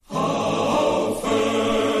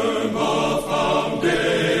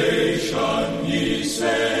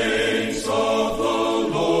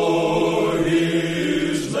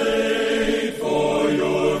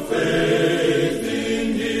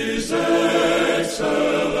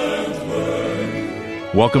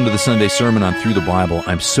Welcome to the Sunday Sermon on Through the Bible.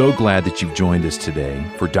 I'm so glad that you've joined us today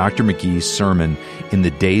for Dr. McGee's sermon in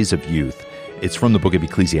the Days of Youth. It's from the book of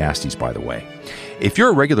Ecclesiastes, by the way. If you're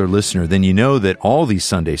a regular listener, then you know that all these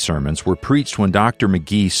Sunday sermons were preached when Dr.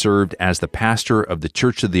 McGee served as the pastor of the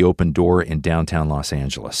Church of the Open Door in downtown Los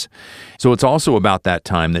Angeles. So it's also about that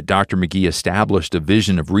time that Dr. McGee established a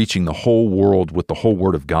vision of reaching the whole world with the whole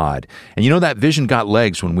Word of God. And you know, that vision got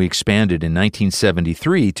legs when we expanded in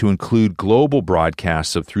 1973 to include global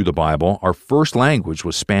broadcasts of Through the Bible. Our first language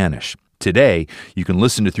was Spanish. Today, you can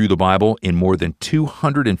listen to Through the Bible in more than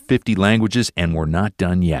 250 languages, and we're not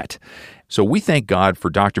done yet. So we thank God for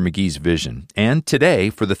Dr. McGee's vision, and today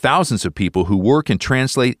for the thousands of people who work and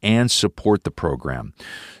translate and support the program.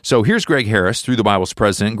 So here's Greg Harris, Through the Bible's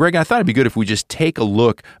president. Greg, I thought it'd be good if we just take a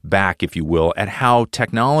look back, if you will, at how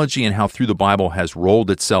technology and how Through the Bible has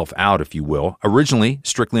rolled itself out, if you will. Originally,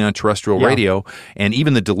 strictly on terrestrial radio, and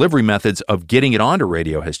even the delivery methods of getting it onto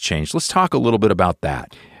radio has changed. Let's talk a little bit about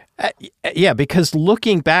that. Yeah, because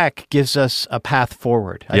looking back gives us a path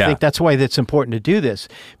forward. I think that's why it's important to do this.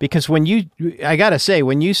 Because I got to say,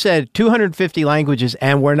 when you said 250 languages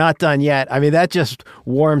and we're not done yet, I mean, that just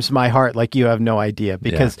warms my heart like you have no idea.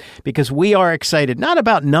 Because we are excited, not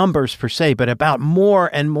about numbers per se, but about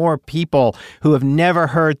more and more people who have never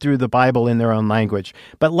heard Through the Bible in their own language.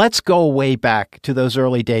 But let's go way back to those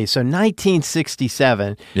early days. So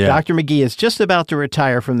 1967, Dr. McGee is just about to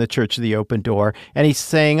retire from the Church of the Open Door, and he's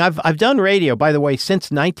saying, I've done radio, by the way,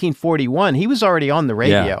 since 1941. He was already on the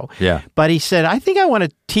radio. But he said, I think I want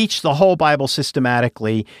to teach the whole Bible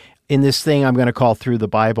systematically in this thing I'm going to call Through the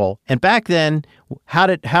Bible. And back then,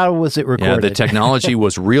 how was it recorded? Yeah, the technology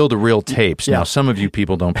was reel-to-reel tapes. Now, some of you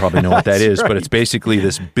people don't probably know what that is, but it's basically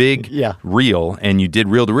this big reel, and you did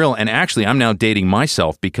reel-to-reel. And actually, I'm now dating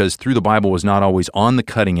myself because Through the Bible was not always on the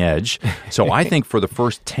cutting edge. So I think for the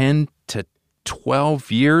first 10 to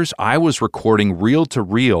 12 years, I was recording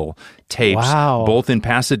reel-to-reel tapes, both in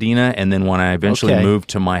Pasadena and then when I eventually moved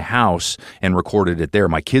to my house and recorded it there.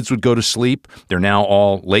 My kids would go to sleep. They're now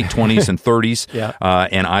all late 20s and 30s,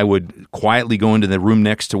 and I would quietly go into the room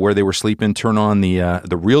next to where they were sleeping, turn on the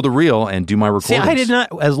reel-to-reel, and do my recordings. See, I did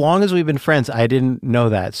not, as long as we've been friends, I didn't know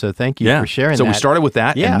that, so thank you for sharing that. So we started with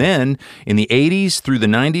that, and then in the 80s through the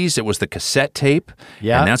 90s, it was the cassette tape,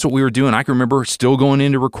 and that's what we were doing. I can remember still going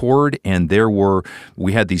in to record, and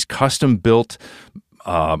we had these custom-built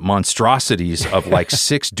monstrosities of like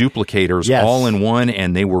 6 duplicators all in one,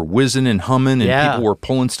 and they were whizzing and humming, and people were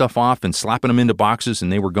pulling stuff off and slapping them into boxes,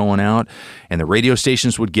 and they were going out, and the radio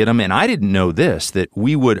stations would get them. And I didn't know this, that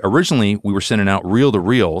we were sending out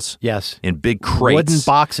reel-to-reels in big crates. Wooden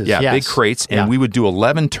boxes. Big crates, and we would do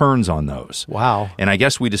 11 turns on those. Wow. And I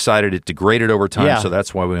guess we decided it degraded over time, so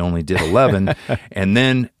that's why we only did 11. And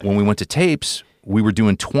then when we went to tapes, we were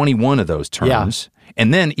doing 21 of those turns.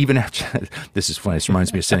 And then even after, this is funny, this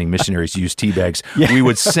reminds me of sending missionaries to use tea bags. We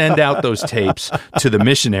would send out those tapes to the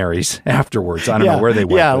missionaries afterwards. I don't know where they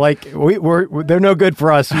went. Yeah, like they're no good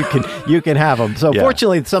for us. You can have them. So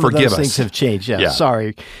fortunately, some of those things have changed.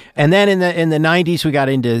 Sorry. And then in the 90s, we got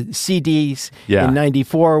into CDs. In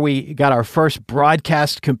 94, we got our first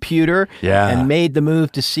broadcast computer and made the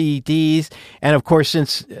move to CDs. And of course,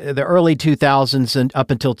 since the early 2000s and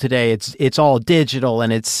up until today, it's all digital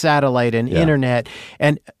and it's satellite and internet.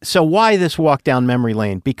 And so why this walk down memory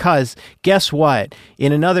lane? Because guess what?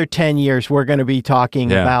 In another 10 years, we're going to be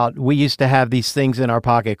talking about, we used to have these things in our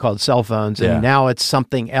pocket called cell phones, and now it's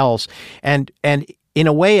something else. And in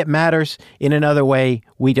a way, it matters. In another way,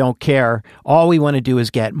 we don't care. All we want to do is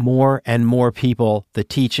get more and more people the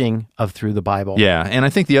teaching of Through the Bible. Yeah, and I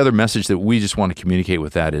think the other message that we just want to communicate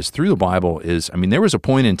with that is Through the Bible is, there was a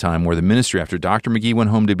point in time where the ministry, after Dr. McGee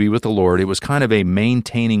went home to be with the Lord, it was kind of a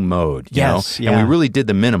maintaining mode, you know? And we really did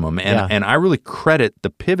the minimum. And I really credit the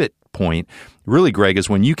pivot point, really, Greg, is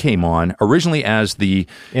when you came on, originally as the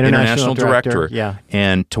international director,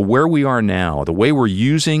 and to where we are now, the way we're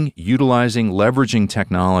utilizing, leveraging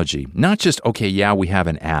technology, not just, we have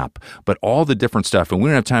an app, but all the different stuff, and we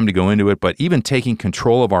don't have time to go into it, but even taking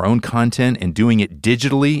control of our own content and doing it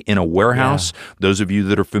digitally in a warehouse, those of you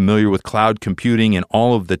that are familiar with cloud computing and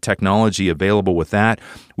all of the technology available with that,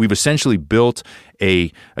 we've essentially built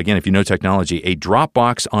again, if you know technology, a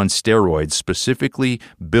Dropbox on steroids specifically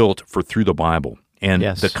built for Through the Bible. And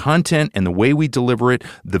the content and the way we deliver it,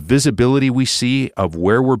 the visibility we see of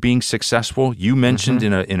where we're being successful. You mentioned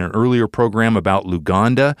in an earlier program about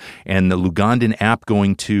Luganda and the Lugandan app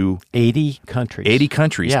going to 80 countries. 80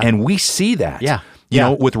 countries. And we see that. You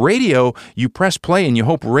know, with radio, you press play and you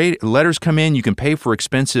hope letters come in. You can pay for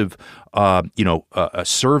expensive,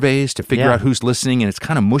 surveys to figure out who's listening, and it's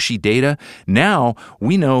kind of mushy data. Now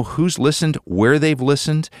we know who's listened, where they've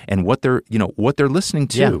listened, and what they're listening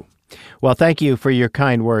to. Yeah. Well, thank you for your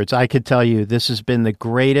kind words. I could tell you this has been the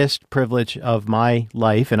greatest privilege of my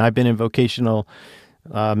life, and I've been in vocational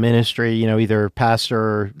ministry, either pastor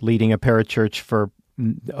or leading a parachurch for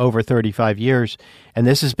over 35 years, and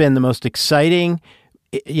this has been the most exciting,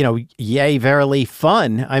 yea, verily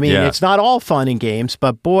fun. I mean, it's not all fun and games,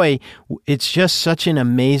 but boy, it's just such an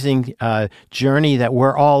amazing journey that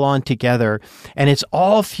we're all on together, and it's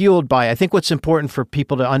all fueled by, I think what's important for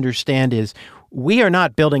people to understand is we are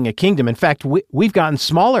not building a kingdom. In fact, we've gotten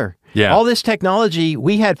smaller. Yeah. All this technology,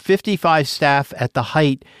 we had 55 staff at the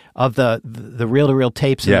height of the reel-to-reel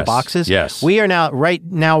tapes in the boxes. Yes. We are right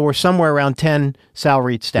now, we're somewhere around 10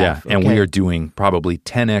 salaried staff. Yeah, and we are doing probably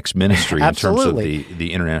 10x ministry in terms of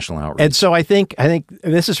the international outreach. And so I think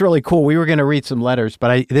this is really cool. We were going to read some letters,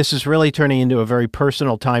 but this is really turning into a very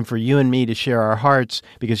personal time for you and me to share our hearts,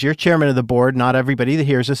 because you're chairman of the board. Not everybody that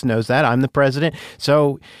hears us knows that. I'm the president.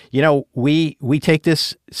 So, we take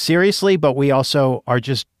this seriously, but we also are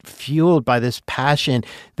just fueled by this passion,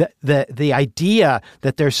 the idea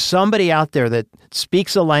that there's somebody out there that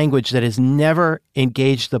speaks a language that has never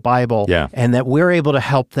engaged the Bible, and that we're able to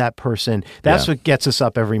help that person. That's what gets us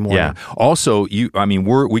up every morning. Yeah. Also,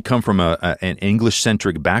 we come from an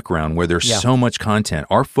English-centric background where there's so much content.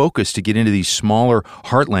 Our focus to get into these smaller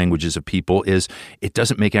heart languages of people is it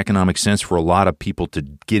doesn't make economic sense for a lot of people to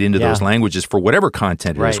get into those languages for whatever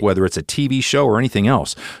content it is, whether it's a TV show or anything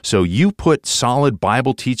else. So you put solid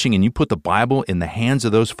Bible teaching and you put the Bible in the hands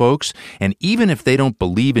of those folks, and even if they don't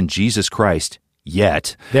believe in Jesus Christ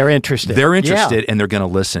yet, they're interested. And they're going to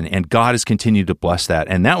listen, and God has continued to bless that.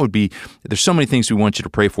 And that would be, there's so many things we want you to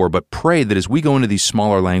pray for, but pray that as we go into these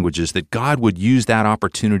smaller languages, that God would use that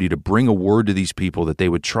opportunity to bring a word to these people, that they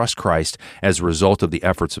would trust Christ as a result of the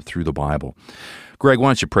efforts of Through the Bible. Greg, why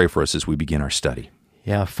don't you pray for us as we begin our study?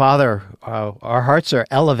 Yeah, Father, our hearts are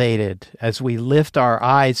elevated as we lift our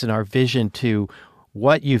eyes and our vision to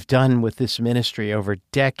what you've done with this ministry over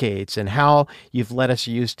decades and how you've let us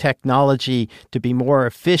use technology to be more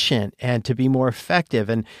efficient and to be more effective.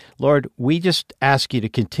 And Lord, we just ask you to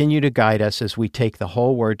continue to guide us as we take the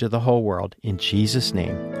whole word to the whole world. In Jesus'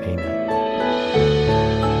 name, amen.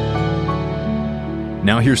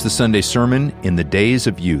 Now here's the Sunday sermon, In the Days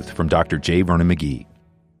of Youth, from Dr. J. Vernon McGee.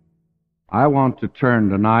 I want to turn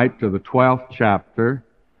tonight to the 12th chapter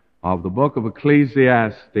of the book of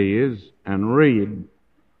Ecclesiastes and read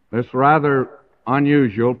this rather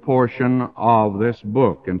unusual portion of this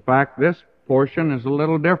book. In fact, this portion is a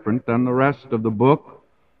little different than the rest of the book,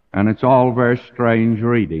 and it's all very strange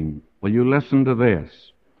reading. Will you listen to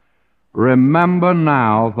this? Remember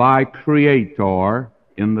now thy Creator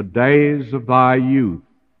in the days of thy youth,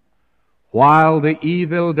 while the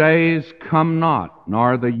evil days come not,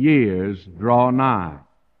 nor the years draw nigh,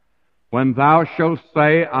 when thou shalt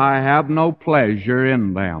say, I have no pleasure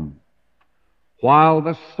in them, while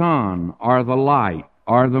the sun or the light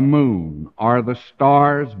or the moon or the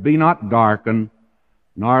stars be not darkened,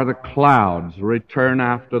 nor the clouds return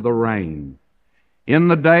after the rain, in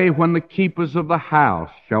the day when the keepers of the house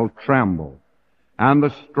shall tremble, and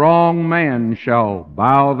the strong men shall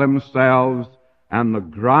bow themselves, and the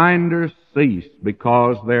grinders cease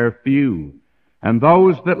because they're few, and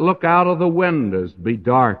those that look out of the windows be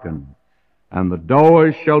darkened, and the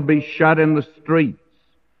doors shall be shut in the streets,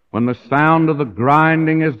 when the sound of the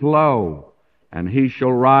grinding is low, and he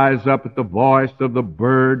shall rise up at the voice of the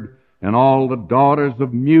bird, and all the daughters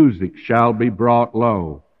of music shall be brought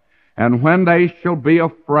low. And when they shall be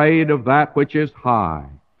afraid of that which is high,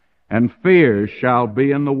 and fear shall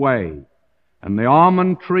be in the way, and the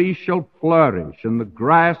almond tree shall flourish, and the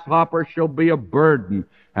grasshopper shall be a burden,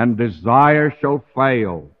 and desire shall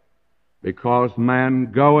fail, because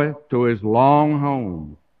man goeth to his long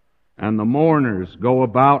home, and the mourners go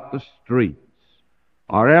about the streets.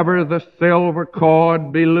 Or ever the silver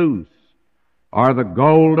cord be loose, or the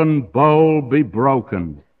golden bowl be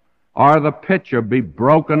broken, or the pitcher be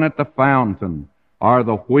broken at the fountain, or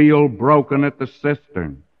the wheel broken at the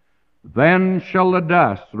cistern, then shall the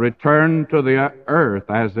dust return to the earth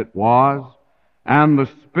as it was, and the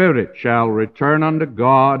spirit shall return unto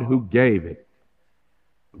God who gave it.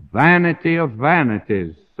 Vanity of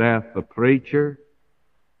vanities, saith the preacher,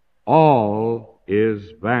 all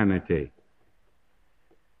is vanity.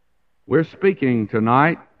 We're speaking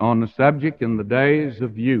tonight on the subject in the days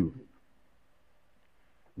of youth.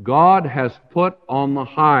 God has put on the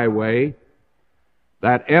highway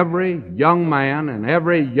that every young man and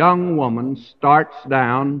every young woman starts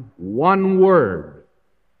down one word.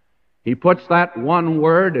 He puts that one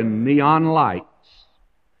word in neon lights.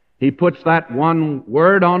 He puts that one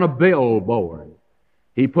word on a billboard.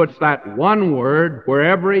 He puts that one word where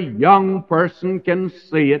every young person can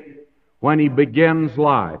see it when he begins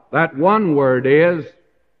life. That one word is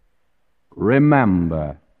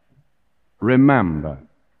remember. Remember.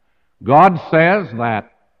 God says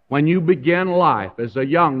that when you begin life as a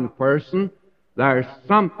young person, there's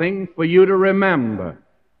something for you to remember.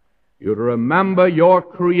 You to remember your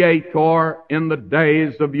Creator in the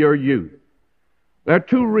days of your youth. There are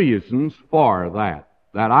two reasons for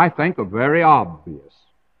that I think are very obvious.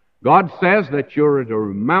 God says that you're to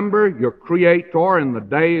remember your Creator in the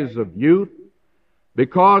days of youth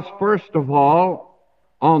because, first of all,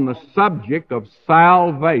 on the subject of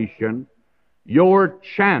salvation, your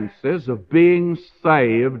chances of being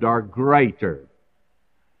saved are greater.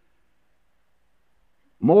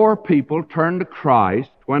 More people turn to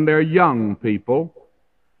Christ when they're young people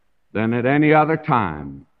than at any other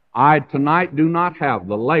time. I tonight do not have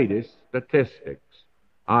the latest statistics.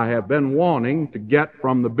 I have been wanting to get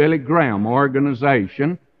from the Billy Graham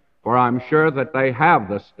organization, for I'm sure that they have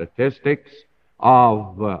the statistics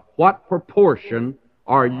of what proportion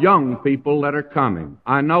are young people that are coming.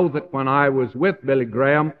 I know that when I was with Billy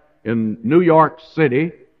Graham in New York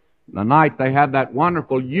City, the night they had that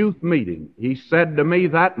wonderful youth meeting, he said to me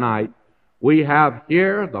that night, we have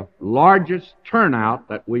here the largest turnout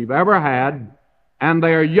that we've ever had, and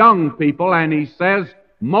they are young people, and he says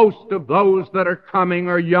most of those that are coming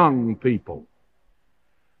are young people.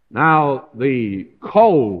 Now, the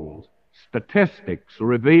cold statistics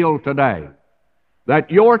reveal today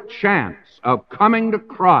that your chance of coming to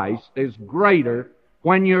Christ is greater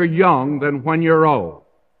when you're young than when you're old.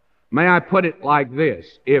 May I put it like this?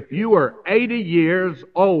 If you are 80 years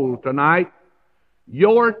old tonight,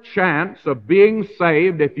 your chance of being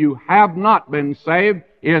saved, if you have not been saved,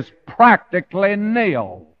 is practically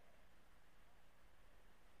nil.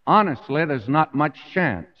 Honestly, there's not much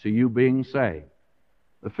chance of you being saved.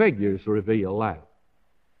 The figures reveal that.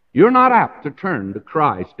 You're not apt to turn to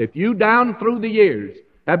Christ. If you down through the years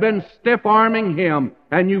have been stiff-arming Him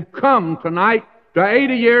and you come tonight to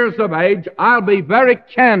 80 years of age, I'll be very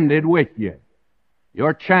candid with you.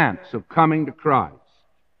 Your chance of coming to Christ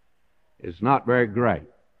is not very great.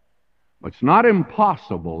 But it's not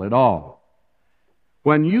impossible at all.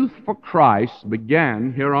 When Youth for Christ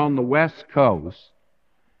began here on the West Coast,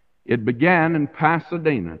 it began in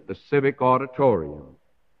Pasadena at the Civic Auditorium.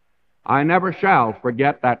 I never shall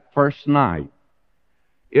forget that first night.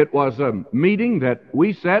 It was a meeting that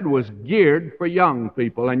we said was geared for young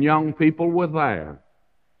people, and young people were there.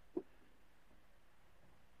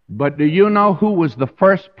 But do you know who was the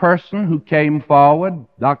first person who came forward?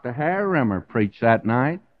 Dr. Harry Rimmer preached that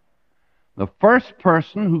night. The first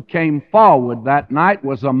person who came forward that night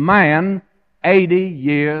was a man 80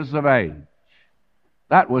 years of age.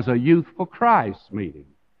 That was a Youth for Christ meeting.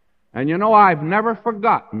 And you know, I've never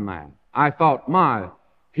forgotten that. I thought,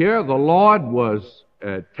 here the Lord was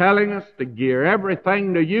telling us to gear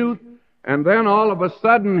everything to youth, and then all of a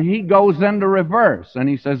sudden He goes into reverse, and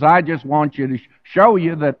He says, I just want you to show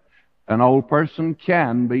you that an old person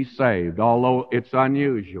can be saved, although it's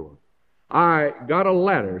unusual. I got a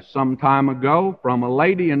letter some time ago from a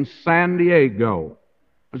lady in San Diego.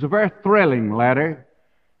 It was a very thrilling letter.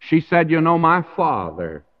 She said, you know, my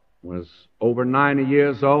father was over 90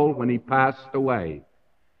 years old when he passed away.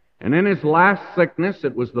 And in his last sickness,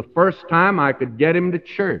 it was the first time I could get him to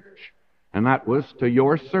church. And that was to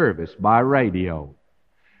your service by radio.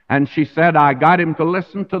 And she said, I got him to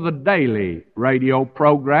listen to the daily radio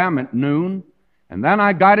program at noon. And then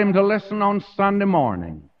I got him to listen on Sunday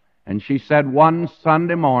morning. And she said, one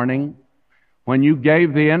Sunday morning, when you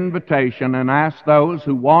gave the invitation and asked those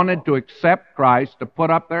who wanted to accept Christ to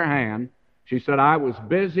put up their hand, she said, I was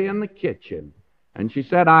busy in the kitchen. And she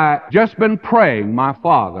said, I just been praying my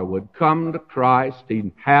father would come to Christ.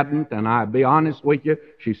 He hadn't, and I'll be honest with you,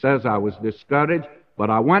 she says, I was discouraged, but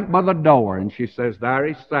I went by the door, and she says, there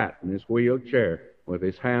he sat in his wheelchair with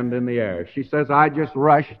his hand in the air. She says, I just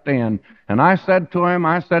rushed in, and I said to him,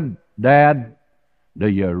 I said, Dad, do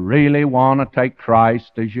you really want to take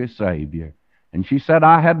Christ as your Savior? And she said,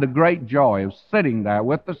 I had the great joy of sitting there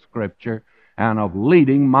with the Scripture and of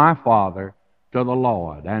leading my father to the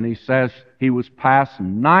Lord. And he says he was past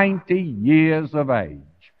 90 years of age.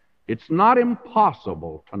 It's not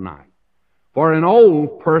impossible tonight for an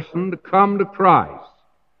old person to come to Christ.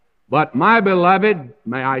 But my beloved,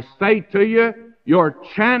 may I say to you, your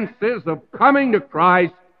chances of coming to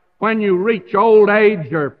Christ when you reach old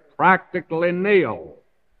age are practically nil.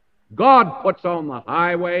 God puts on the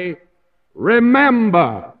highway,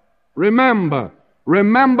 remember, remember,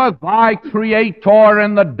 remember thy Creator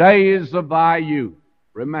in the days of thy youth.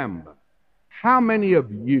 Remember. How many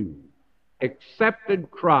of you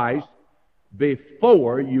accepted Christ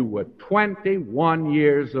before you were 21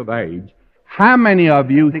 years of age? How many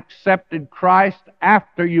of you accepted Christ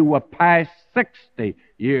after you were past 60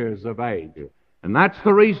 years of age? And that's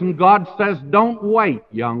the reason God says, don't wait,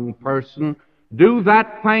 young person. Do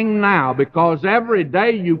that thing now, because every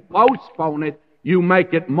day you postpone it, you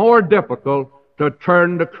make it more difficult to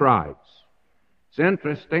turn to Christ. It's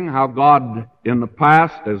interesting how God in the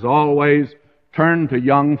past has always turned to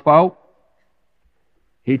young folk.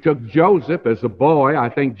 He took Joseph as a boy. I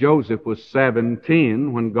think Joseph was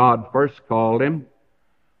 17 when God first called him.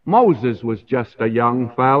 Moses was just a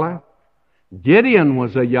young fella. Gideon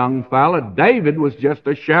was a young fella. David was just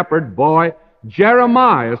a shepherd boy.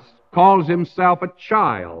 Jeremiah calls himself a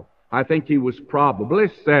child. I think he was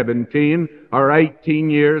probably 17 or 18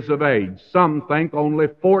 years of age. Some think only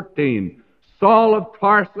 14. Saul of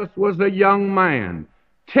Tarsus was a young man.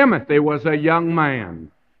 Timothy was a young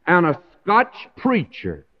man. And a Scotch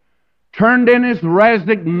preacher turned in his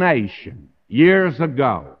resignation years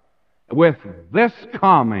ago with this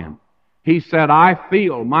comment. He said, I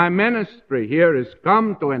feel my ministry here has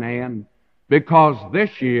come to an end because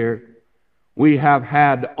this year we have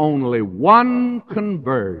had only one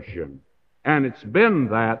conversion, and it's been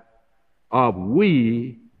that of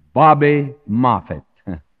wee Bobby Moffett.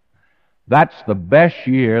 That's the best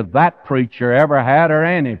year that preacher ever had, or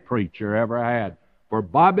any preacher ever had. For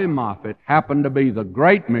Bobby Moffett happened to be the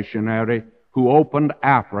great missionary who opened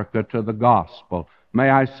Africa to the gospel.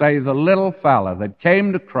 May I say, the little fella that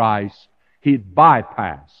came to Christ, he'd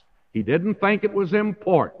bypassed. He didn't think it was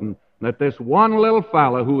important that this one little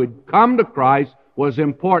fella who had come to Christ was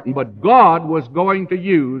important, but God was going to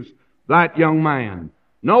use that young man.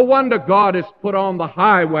 No wonder God has put on the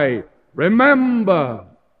highway, remember,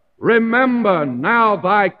 remember now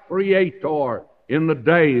thy Creator in the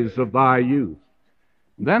days of thy youth.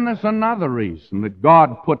 Then there's another reason that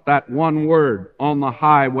God put that one word on the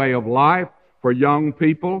highway of life for young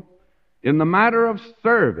people. In the matter of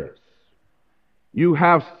service, you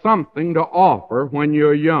have something to offer when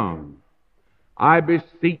you're young. I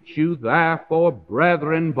beseech you, therefore,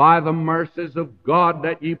 brethren, by the mercies of God,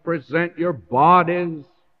 that ye present your bodies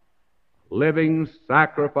living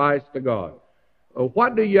sacrifice to God.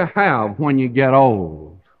 What do you have when you get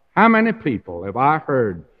old? How many people have I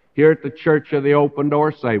heard here at the Church of the Open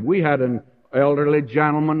Door saved? We had an elderly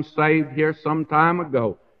gentleman saved here some time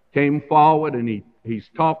ago. Came forward and he's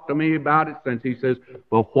talked to me about it since. He says,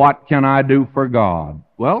 well, what can I do for God?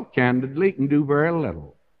 Well, candidly, he can do very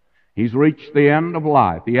little. He's reached the end of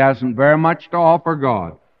life. He hasn't very much to offer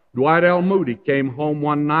God. Dwight L. Moody came home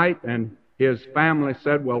one night and his family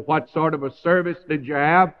said, well, what sort of a service did you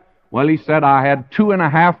have? Well, he said, I had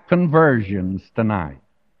 2.5 conversions tonight.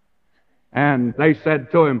 And they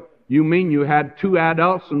said to him, you mean you had 2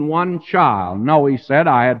 adults and 1 child? No, he said,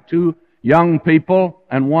 I had 2 young people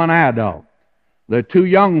and 1 adult. The 2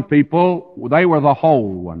 young people, they were the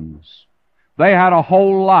whole ones. They had a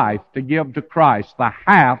whole life to give to Christ. The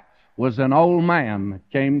half was an old man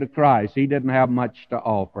that came to Christ. He didn't have much to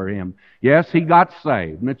offer him. Yes, he got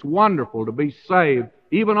saved, and it's wonderful to be saved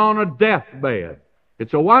even on a deathbed.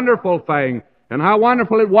 It's a wonderful thing, and how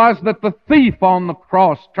wonderful it was that the thief on the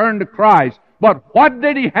cross turned to Christ. But what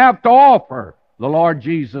did he have to offer the Lord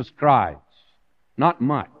Jesus Christ? Not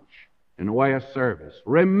much in the way of service.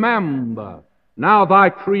 Remember now thy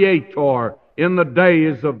Creator in the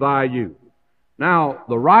days of thy youth. Now,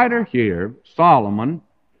 the writer here, Solomon,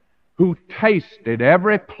 who tasted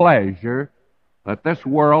every pleasure that this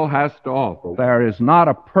world has to offer. There is not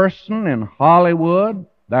a person in Hollywood,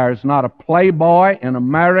 there is not a playboy in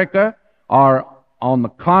America or on the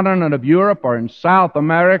continent of Europe or in South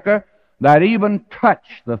America that even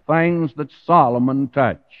touched the things that Solomon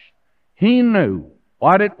touched. He knew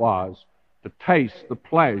what it was to taste the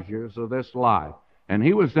pleasures of this life. And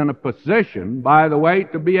he was in a position, by the way,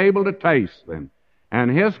 to be able to taste them. And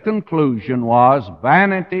his conclusion was,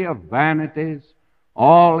 vanity of vanities,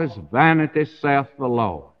 all is vanity, saith the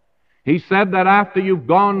Lord. He said that after you've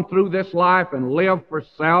gone through this life and lived for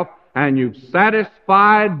self, and you've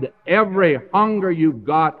satisfied every hunger you've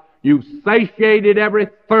got, you've satiated every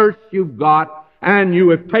thirst you've got, and you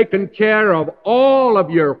have taken care of all of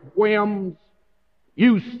your whims,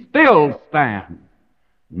 you still stand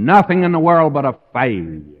nothing in the world but a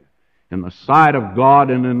failure in the sight of God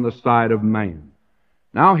and in the sight of man.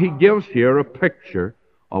 Now he gives here a picture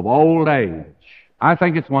of old age. I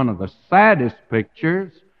think it's one of the saddest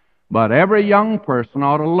pictures But every young person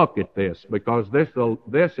ought to look at this, because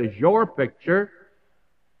this is your picture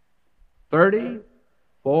 30,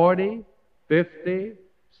 40, 50,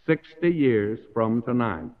 60 years from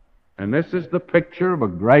tonight. And this is the picture of a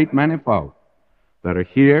great many folk that are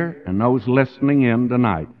here and those listening in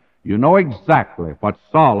tonight. You know exactly what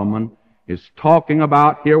Solomon is talking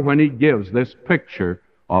about here when he gives this picture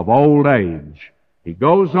of old age. He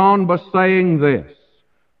goes on by saying this,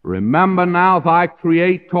 "Remember now thy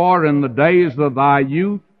Creator in the days of thy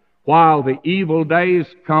youth, while the evil days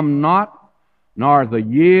come not, nor the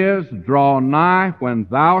years draw nigh, when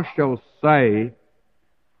thou shalt say,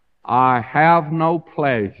 I have no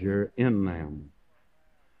pleasure in them."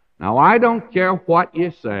 Now, I don't care what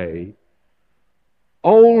you say,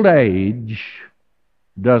 old age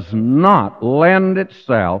does not lend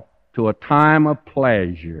itself to a time of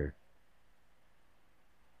pleasure.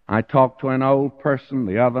 I talked to an old person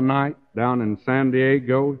the other night down in San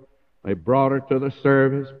Diego. They brought her to the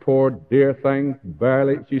service, poor dear thing,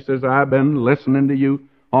 barely. She says, "I've been listening to you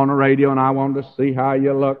on the radio, and I wanted to see how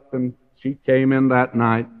you looked." And she came in that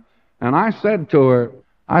night. And I said to her,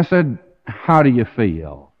 I said, "How do you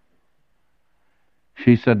feel?"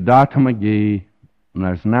 She said, "Dr. McGee,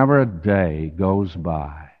 there's never a day goes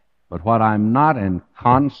by but what I'm not in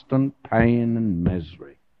constant pain and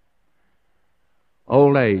misery.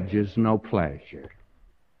 Old age is no pleasure."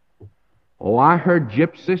 Oh, I heard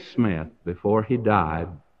Gypsy Smith before he died,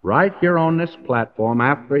 right here on this platform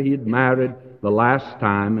after he'd married the last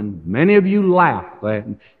time, and many of you laughed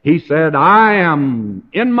then. He said, "I am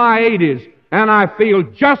in my 80s, and I feel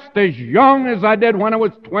just as young as I did when I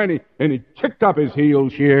was 20. And he kicked up his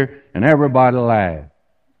heels here, and everybody laughed.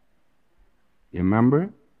 You remember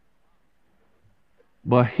it?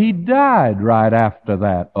 But he died right after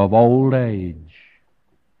that of old age.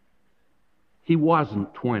 He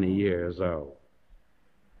wasn't 20 years old.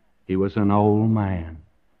 He was an old man.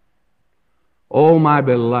 Oh, my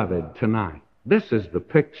beloved, tonight, this is the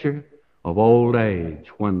picture of old age,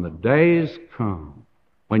 when the days come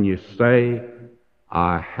when you say,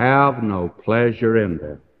 I have no pleasure in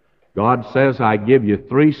them. God says, I give you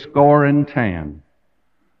 70.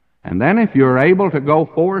 And then if you're able to go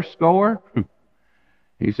 80,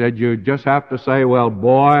 He said, you just have to say, well,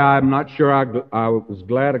 boy, I'm not sure I was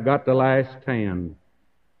glad I got the last 10.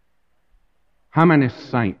 How many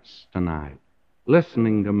saints tonight,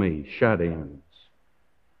 listening to me, shut-ins,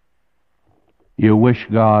 you wish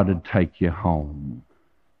God would take you home?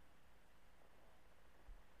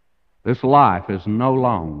 This life is no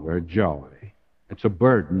longer a joy. It's a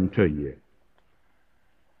burden to you.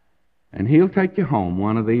 And He'll take you home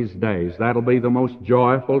one of these days. That'll be the most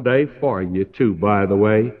joyful day for you, too, by the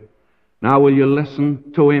way. Now, will you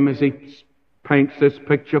listen to Him as He paints this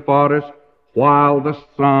picture for us? While the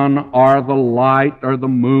sun or the light or the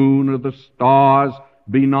moon or the stars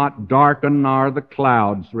be not darkened, nor the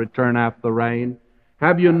clouds return after the rain.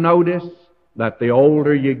 Have you noticed that the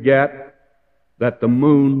older you get, that the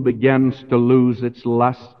moon begins to lose its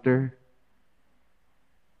luster?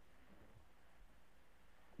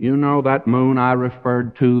 You know that moon I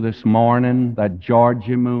referred to this morning, that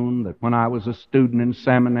Georgia moon, that when I was a student in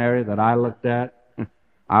seminary that I looked at?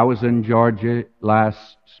 I was in Georgia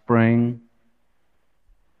last spring.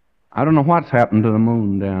 I don't know what's happened to the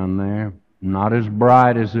moon down there. Not as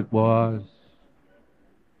bright as it was.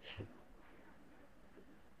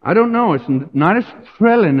 I don't know. It's not as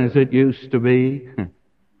thrilling as it used to be.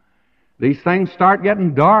 These things start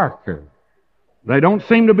getting darker. They don't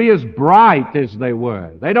seem to be as bright as they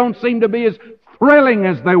were. They don't seem to be as thrilling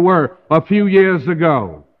as they were a few years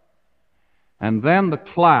ago. And then the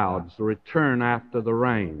clouds return after the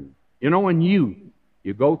rain. You know, when you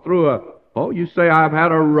go through you say, I've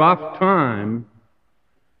had a rough time.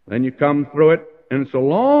 Then you come through it, and it's a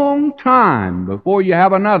long time before you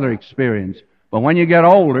have another experience. But when you get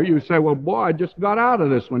older, you say, well, boy, I just got out of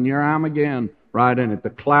this one. Here I am again, right in it. The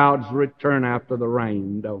clouds return after the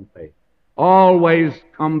rain, don't they? Always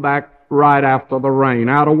come back right after the rain,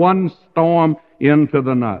 out of one storm into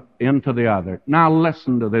the other. Now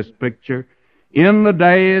listen to this picture. In the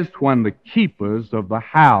days when the keepers of the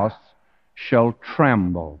house shall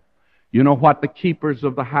tremble. You know what the keepers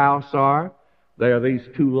of the house are? They are these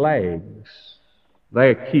two legs.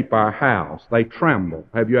 They keep our house. They tremble.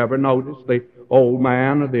 Have you ever noticed the old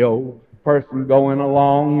man or the old person going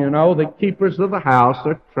along? You know, the keepers of the house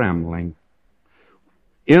are trembling.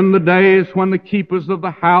 In the days when the keepers of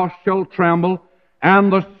the house shall tremble,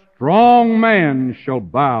 and the strong men shall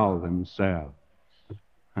bow themselves.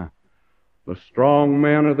 The strong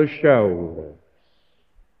men of the shoulders.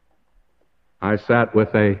 I sat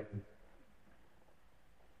with a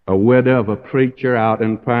a widow of a preacher out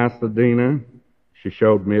in Pasadena. She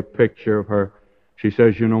showed me a picture of her. She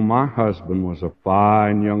says, you know, my husband was a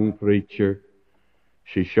fine young preacher.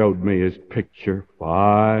 She showed me his picture,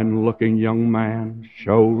 fine-looking young man,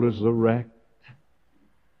 shoulders erect.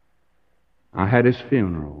 I had his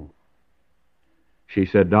funeral. She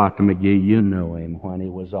said, Dr. McGee, you knew him when he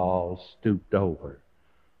was all stooped over.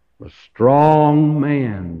 The strong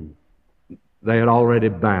men, they had already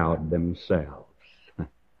bowed themselves.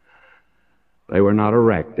 They were not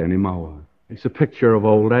erect anymore. It's a picture of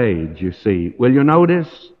old age, you see. Will you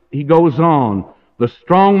notice? He goes on. The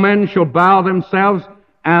strong men shall bow themselves,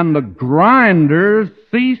 and the grinders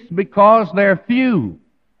cease because they're few.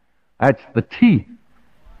 That's the teeth.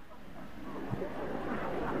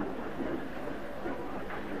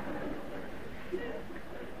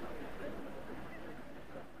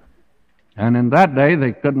 And in that day,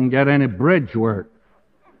 they couldn't get any bridge work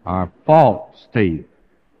or false teeth.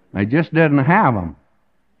 They just didn't have them.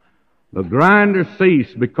 The grinders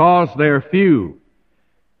cease because they're few.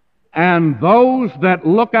 And those that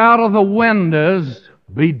look out of the windows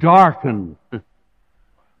be darkened.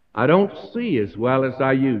 I don't see as well as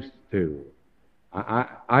I used to.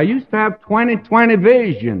 I used to have 20/20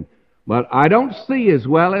 vision, but I don't see as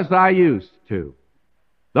well as I used to.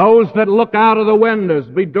 Those that look out of the windows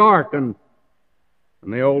be darkened.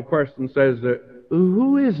 And the old person says,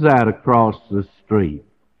 who is that across the street?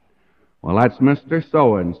 Well, that's Mr.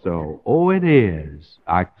 So-and-so. Oh, it is.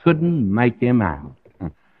 I couldn't make him out.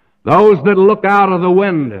 Those that look out of the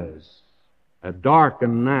windows are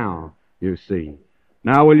darkened now, you see.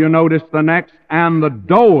 Now will you notice the next? And the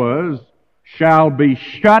doors shall be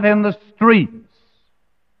shut in the streets.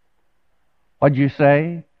 What'd you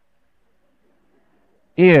say?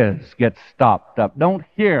 Ears get stopped up. Don't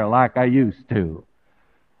hear like I used to.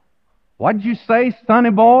 What'd you say,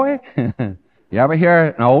 sonny boy? You ever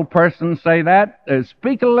hear an old person say that?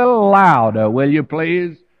 Speak a little louder, will you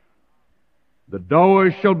please? The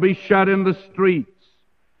doors shall be shut in the streets.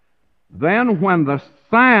 Then when the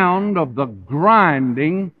sound of the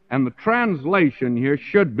grinding, and the translation here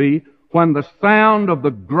should be, when the sound of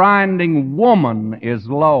the grinding woman is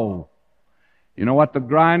low. You know what the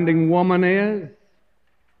grinding woman is?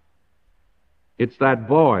 It's that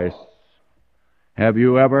voice. Have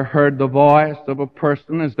you ever heard the voice of a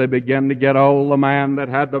person as they begin to get old, the man that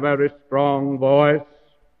had the very strong voice?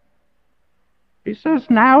 He says,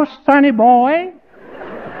 now, sonny boy.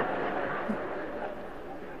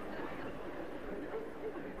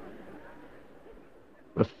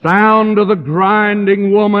 The sound of the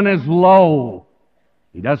grinding woman is low.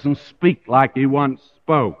 He doesn't speak like he once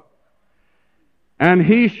spoke. And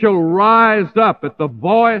he shall rise up at the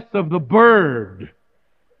voice of the bird.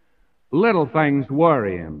 Little things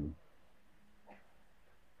worry him.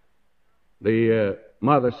 The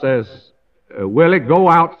mother says, Willie, go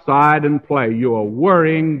outside and play. You're a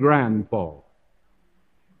worrying grandpa.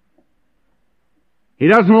 He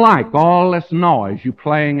doesn't like all this noise you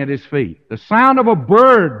playing at his feet. The sound of a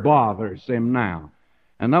bird bothers him now.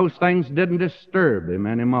 And those things didn't disturb him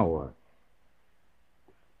anymore.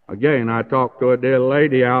 Again, I talked to a dear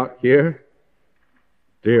lady out here.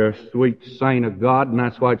 Dear, sweet saint of God, and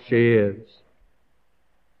that's what she is.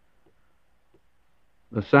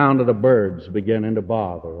 The sound of the birds beginning to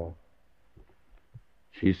bother her.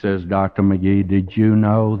 She says, Dr. McGee, did you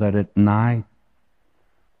know that at night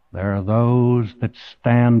there are those that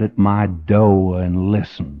stand at my door and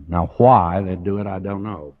listen? Now, why they do it, I don't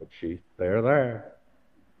know, but they're there.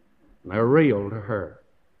 They're real to her.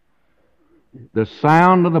 The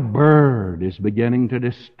sound of the bird is beginning to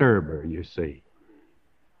disturb her, you see.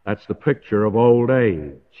 That's the picture of old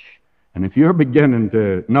age. And if you're beginning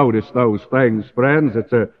to notice those things, friends,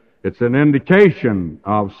 it's an indication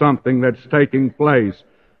of something that's taking place.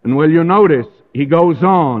 And will you notice, he goes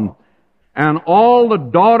on, and all the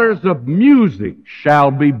daughters of music shall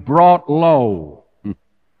be brought low.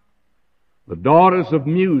 The daughters of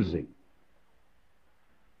music.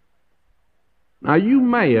 Now, you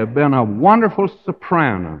may have been a wonderful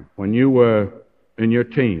soprano when you were in your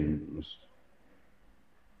teens.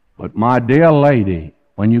 But my dear lady,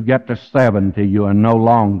 when you get to 70, you are no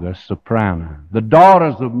longer soprano. The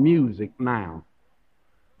daughters of music now,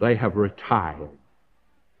 they have retired.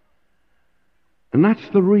 And that's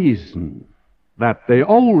the reason that the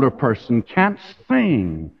older person can't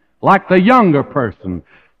sing like the younger person.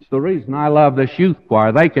 It's the reason I love this youth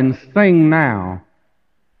choir. They can sing now.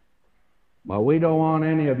 But we don't want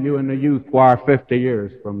any of you in the youth choir 50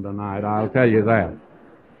 years from tonight, I'll tell you that.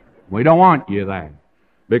 We don't want you there.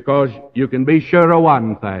 Because you can be sure of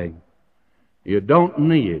one thing. You don't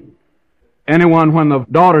need Anyone, when the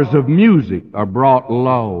daughters of music are brought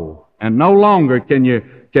low, and no longer can you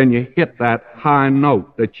hit that high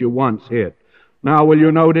note that you once hit. Now will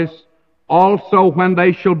you notice, also when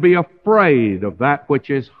they shall be afraid of that which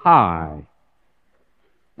is high.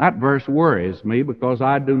 That verse worries me because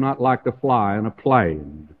I do not like to fly in a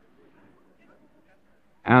plane.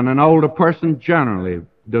 And an older person generally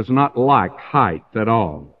does not like height at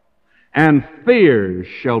all. And fears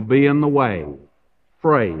shall be in the way,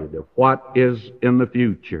 afraid of what is in the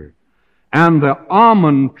future. And the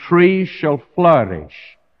almond tree shall flourish.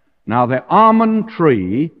 Now the almond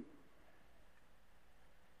tree,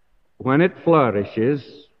 when it flourishes,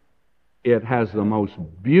 it has the most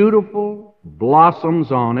beautiful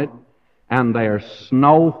blossoms on it, and they are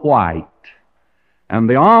snow white. And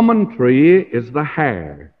the almond tree is the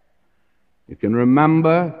hair. You can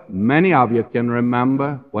remember, many of you can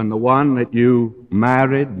remember, when the one that you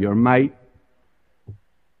married, your mate,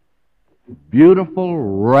 beautiful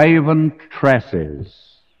raven tresses,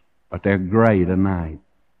 but they're gray tonight.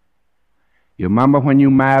 You remember when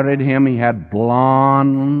you married him, he had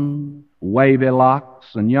blonde, wavy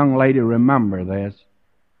locks, and young lady, remember this.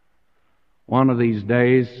 One of these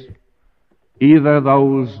days, either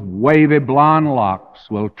those wavy blonde locks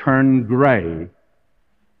will turn gray,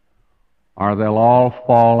 or they'll all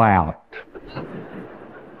fall out.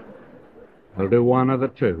 They'll do one of the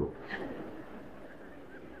two.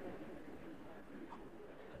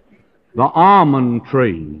 The almond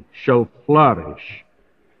tree shall flourish.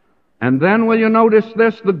 And then will you notice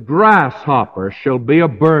this? The grasshopper shall be a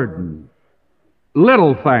burden.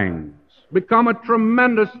 Little things become a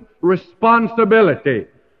tremendous responsibility.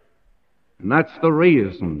 And that's the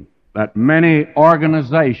reason that many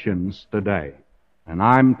organizations today, and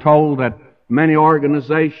I'm told that many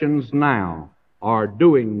organizations now are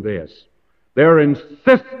doing this, they're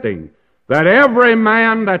insisting that every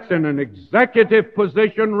man that's in an executive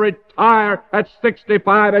position retire at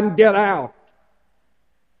 65 and get out.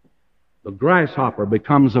 The grasshopper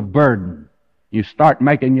becomes a burden. You start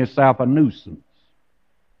making yourself a nuisance.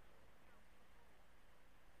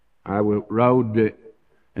 I rode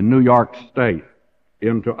in New York State,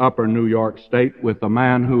 into upper New York State, with a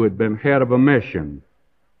man who had been head of a mission.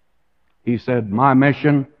 He said, my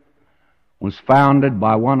mission was founded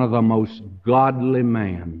by one of the most godly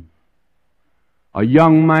men. A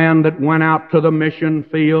young man that went out to the mission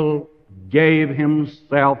field, gave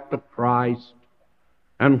himself to Christ,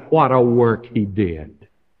 and what a work he did.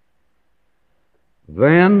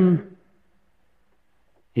 Then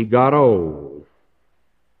he got old,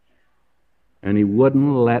 and he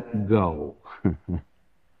wouldn't let go.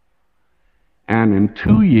 And in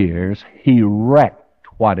 2 years, he wrecked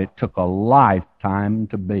what it took a lifetime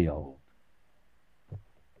to build.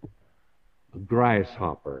 The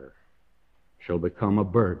grasshopper shall become a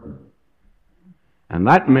burden. And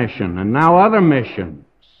that mission, and now other missions,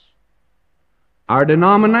 our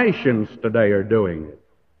denominations today are doing it.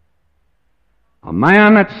 A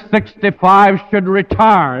man at 65 should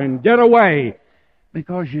retire and get away,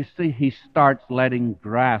 because you see, he starts letting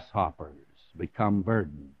grasshoppers become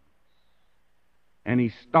burdens. And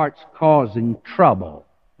he starts causing trouble.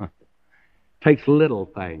 Takes little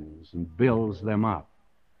things and builds them up.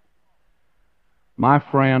 My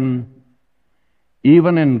friend,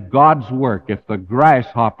 even in God's work, if the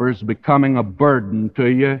grasshopper's becoming a burden to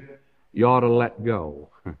you, you ought to let go.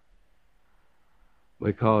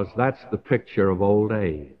 Because that's the picture of old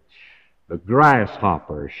age. The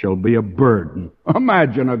grasshopper shall be a burden.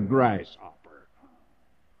 Imagine a grasshopper.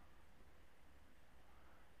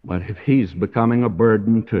 But if he's becoming a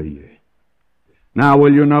burden to you. Now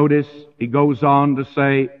will you notice, he goes on to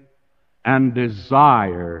say, and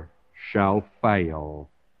desire shall fail.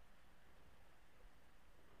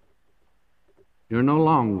 You're no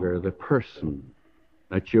longer the person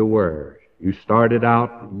that you were. You started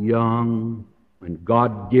out young, and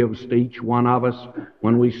God gives to each one of us,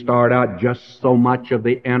 when we start out, just so much of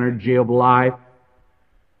the energy of life.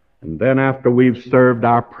 And then after we've served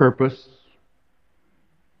our purpose,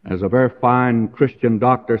 as a very fine Christian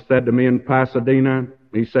doctor said to me in Pasadena,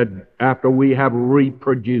 he said, after we have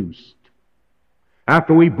reproduced,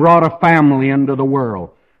 after we brought a family into the world,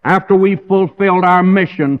 after we fulfilled our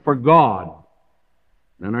mission for God,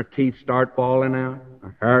 then our teeth start falling out,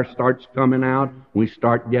 our hair starts coming out, we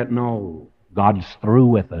start getting old. God's through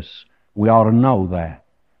with us. We ought to know that.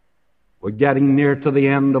 We're getting near to the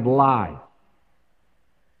end of life.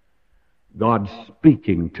 God's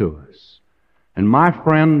speaking to us. And my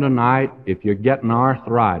friend tonight, if you're getting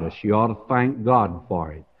arthritis, you ought to thank God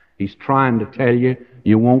for it. He's trying to tell you,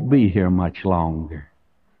 you won't be here much longer.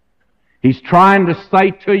 He's trying to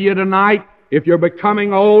say to you tonight, If you're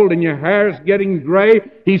becoming old and your hair's getting gray,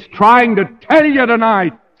 He's trying to tell you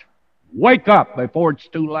tonight, wake up before it's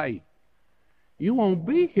too late. You won't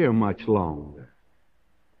be here much longer.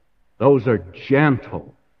 Those are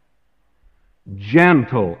gentle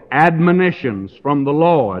admonitions from the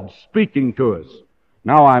Lord speaking to us.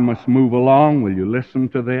 Now I must move along. Will you listen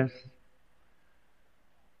to this?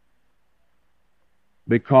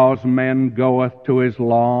 Because men goeth to his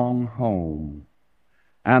long home,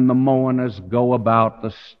 and the mourners go about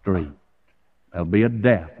the street. There'll be a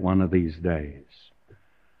death one of these days.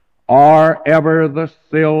 Or ever the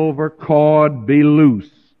silver cord be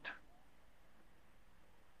loosed.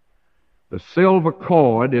 The silver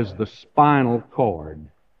cord is the spinal cord.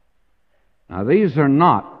 Now, these are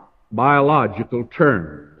not biological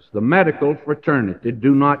terms. The medical fraternity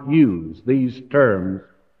do not use these terms,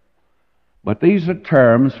 but these are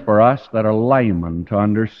terms for us that are laymen to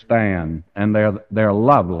understand, and they're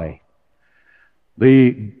lovely.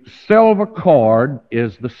 The silver cord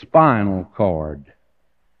is the spinal cord.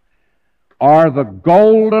 Or the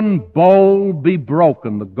golden bowl be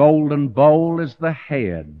broken. The golden bowl is the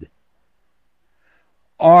head.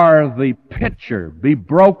 Or the pitcher be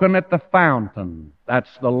broken at the fountain. That's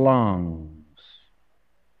the lungs.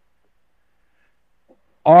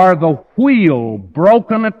 Or the wheel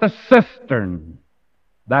broken at the cistern.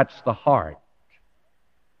 That's the heart.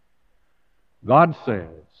 God says,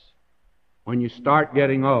 when you start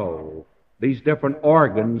getting old, these different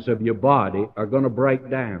organs of your body are going to break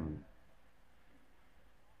down.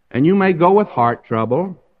 And you may go with heart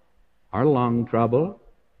trouble, or lung trouble,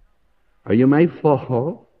 or you may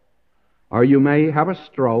fall, or you may have a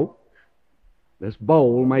stroke. This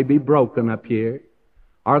bowl may be broken up here.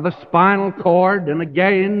 Or the spinal cord, and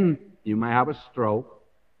again, you may have a stroke.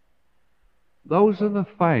 Those are the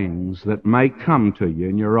things that may come to you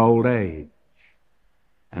in your old age.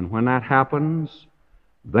 And when that happens,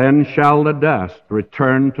 then shall the dust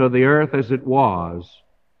return to the earth as it was,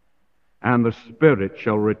 and the spirit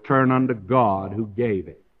shall return unto God who gave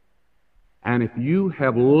it. And if you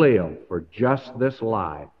have lived for just this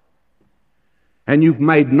life, and you've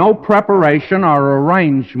made no preparation or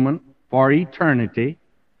arrangement for eternity,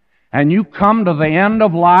 and you come to the end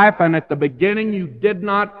of life, and at the beginning you did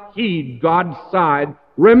not heed God's side,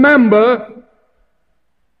 remember,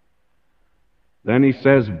 then he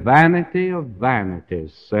says, vanity of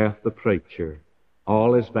vanities, saith the preacher.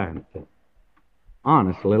 All is vanity.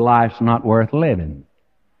 Honestly, life's not worth living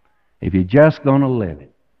if you're just going to live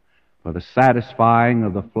it for the satisfying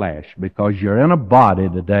of the flesh, because you're in a body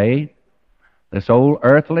today. This old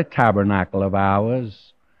earthly tabernacle of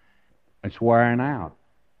ours, it's wearing out.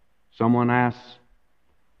 Someone asked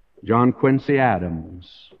John Quincy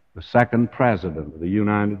Adams, the second president of the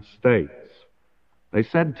United States, they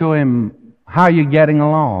said to him, how are you getting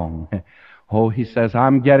along? Oh, he says,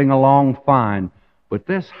 I'm getting along fine, but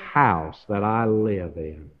this house that I live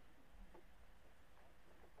in,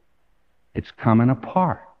 it's coming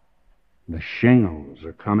apart. The shingles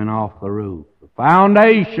are coming off the roof. The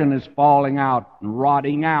foundation is falling out and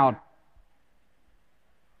rotting out.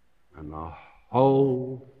 And the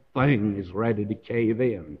whole thing is ready to cave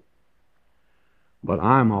in. But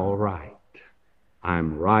I'm all right.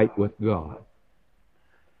 I'm right with God.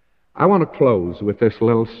 I want to close with this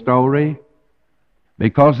little story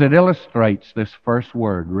because it illustrates this first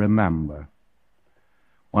word, remember.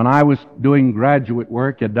 When I was doing graduate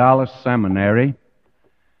work at Dallas Seminary,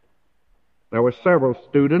 there were several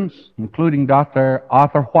students, including Dr.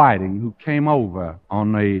 Arthur Whiting, who came over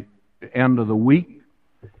on the end of the week,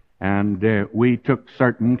 and we took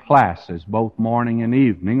certain classes, both morning and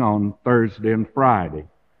evening, on Thursday and Friday.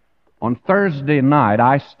 On Thursday night,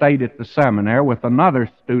 I stayed at the seminary with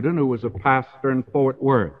another student who was a pastor in Fort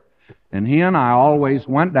Worth, and he and I always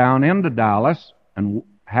went down into Dallas and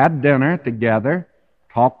had dinner together,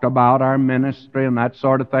 talked about our ministry and that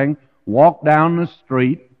sort of thing, walked down the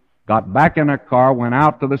street, got back in our car, went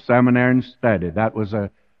out to the seminary and studied. That was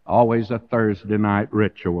always a Thursday night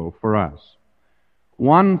ritual for us.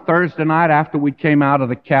 One Thursday night after we came out of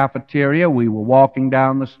the cafeteria, we were walking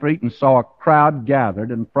down the street and saw a crowd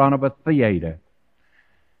gathered in front of a theater.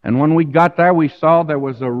 And when we got there, we saw there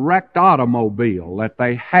was a wrecked automobile that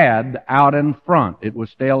they had out in front. It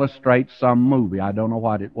was to illustrate some movie. I don't know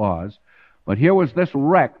what it was. But here was this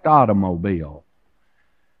wrecked automobile.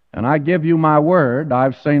 And I give you my word,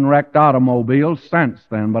 I've seen wrecked automobiles since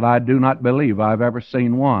then, but I do not believe I've ever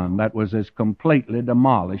seen one that was as completely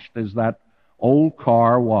demolished as that old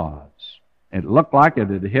car was. It looked like it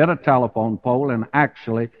had hit a telephone pole and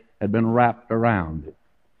actually had been wrapped around it.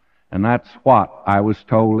 And that's what I was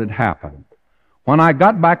told had happened. When I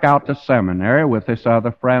got back out to seminary with this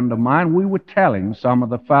other friend of mine, we were telling some of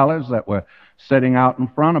the fellas that were sitting out in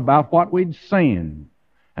front about what we'd seen.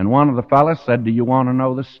 And one of the fellas said, "Do you want to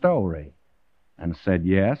know the story?" And I said,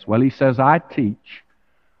 "Yes." Well, he says, "I teach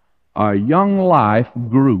a young life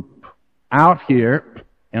group out here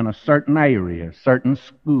in a certain area, a certain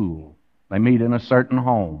school. They meet in a certain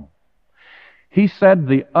home." He said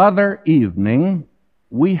the other evening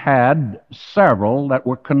we had several that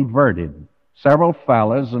were converted, several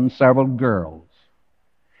fellas and several girls.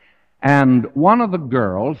 And one of the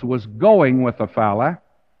girls was going with a fella,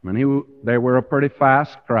 and they were a pretty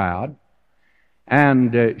fast crowd,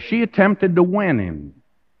 and she attempted to win him.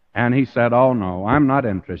 And he said, "Oh, no, I'm not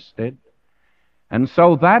interested." And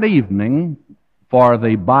so that evening, for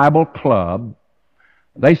the Bible club,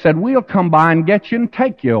 they said, "We'll come by and get you and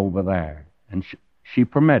take you over there." And she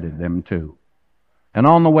permitted them to. And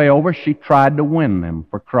on the way over, she tried to win them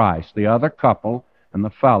for Christ, the other couple and the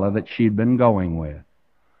fella that she'd been going with.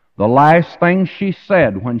 The last thing she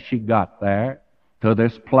said when she got there to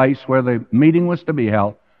this place where the meeting was to be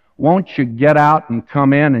held, "Won't you get out and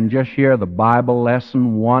come in and just hear the Bible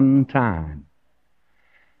lesson one time?"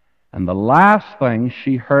 And the last thing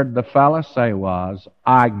she heard the fella say was,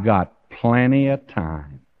 "I got plenty of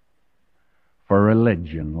time for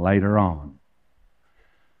religion later on."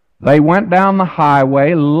 They went down the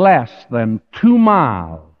highway less than 2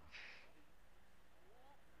 miles,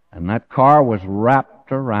 and that car was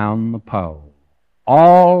wrapped around the pole.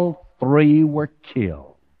 All 3 were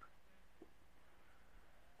killed.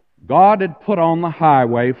 God had put on the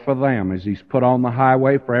highway for them, as He's put on the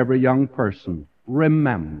highway for every young person,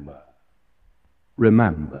 "Remember,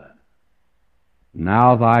 remember,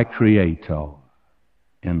 now thy Creator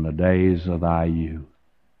in the days of thy youth."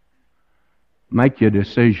 Make your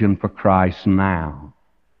decision for Christ now.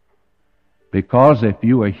 Because if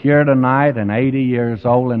you are here tonight and 80 years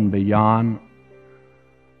old and beyond,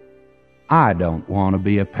 I don't want to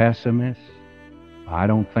be a pessimist. I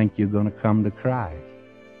don't think you're going to come to Christ.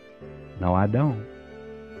 No, I don't.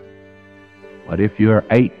 But if you're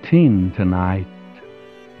 18 tonight,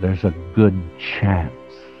 there's a good chance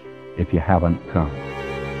if you haven't come.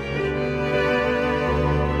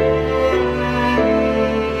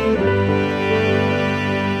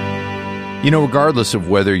 You know, regardless of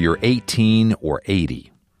whether you're 18 or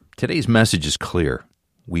 80, today's message is clear.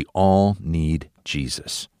 We all need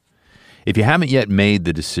Jesus. If you haven't yet made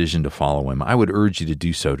the decision to follow Him, I would urge you to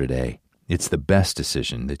do so today. It's the best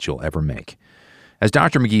decision that you'll ever make. As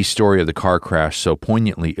Dr. McGee's story of the car crash so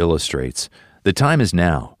poignantly illustrates, the time is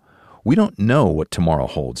now. We don't know what tomorrow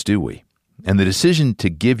holds, do we? And the decision to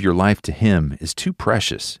give your life to Him is too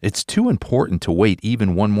precious. It's too important to wait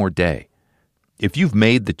even one more day. If you've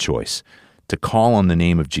made the choice to call on the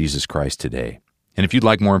name of Jesus Christ today, and if you'd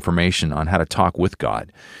like more information on how to talk with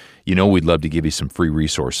God, you know we'd love to give you some free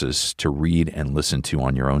resources to read and listen to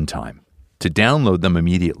on your own time. To download them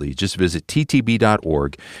immediately, just visit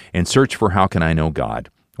ttb.org and search for How Can I Know God,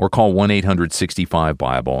 or call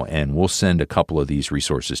 1-800-65-BIBLE, and we'll send a couple of these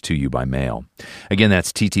resources to you by mail. Again,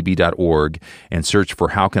 that's ttb.org, and search for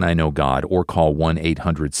How Can I Know God, or call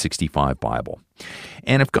 1-800-65-BIBLE.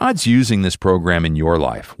 And if God's using this program in your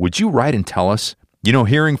life, would you write and tell us? You know,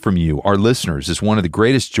 hearing from you, our listeners, is one of the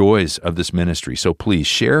greatest joys of this ministry, so please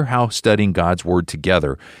share how studying God's Word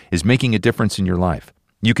together is making a difference in your life.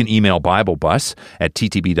 You can email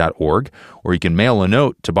BibleBus@ttb.org, or you can mail a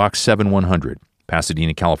note to Box 7100,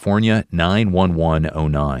 Pasadena, California,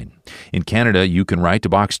 91109. In Canada, you can write to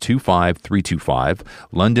Box 25325,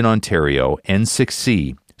 London, Ontario,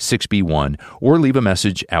 N6C 6B1, or leave a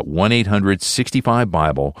message at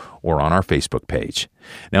 1-800-65-BIBLE or on our Facebook page.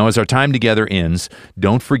 Now, as our time together ends,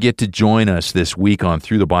 don't forget to join us this week on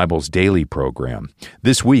Through the Bible's daily program.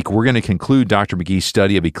 This week, we're going to conclude Dr. McGee's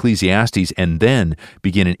study of Ecclesiastes and then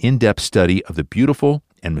begin an in-depth study of the beautiful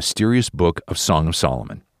and mysterious book of Song of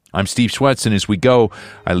Solomon. I'm Steve Schwetz, and as we go,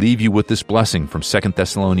 I leave you with this blessing from 2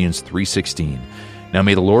 Thessalonians 3:16. Now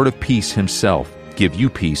may the Lord of peace Himself give you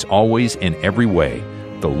peace always in every way.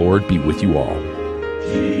 The Lord be with you all.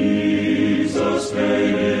 Jesus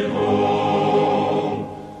made it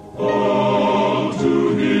all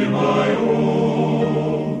to Him I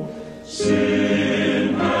owe.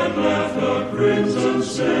 Sin had left a crimson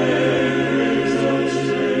stain,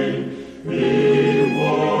 He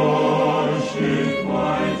washed it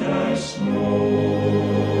white as snow.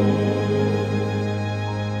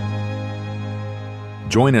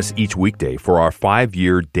 Join us each weekday for our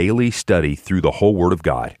 5-year daily study through the whole Word of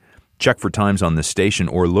God. Check for times on this station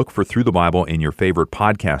or look for Through the Bible in your favorite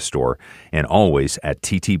podcast store, and always at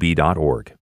ttb.org.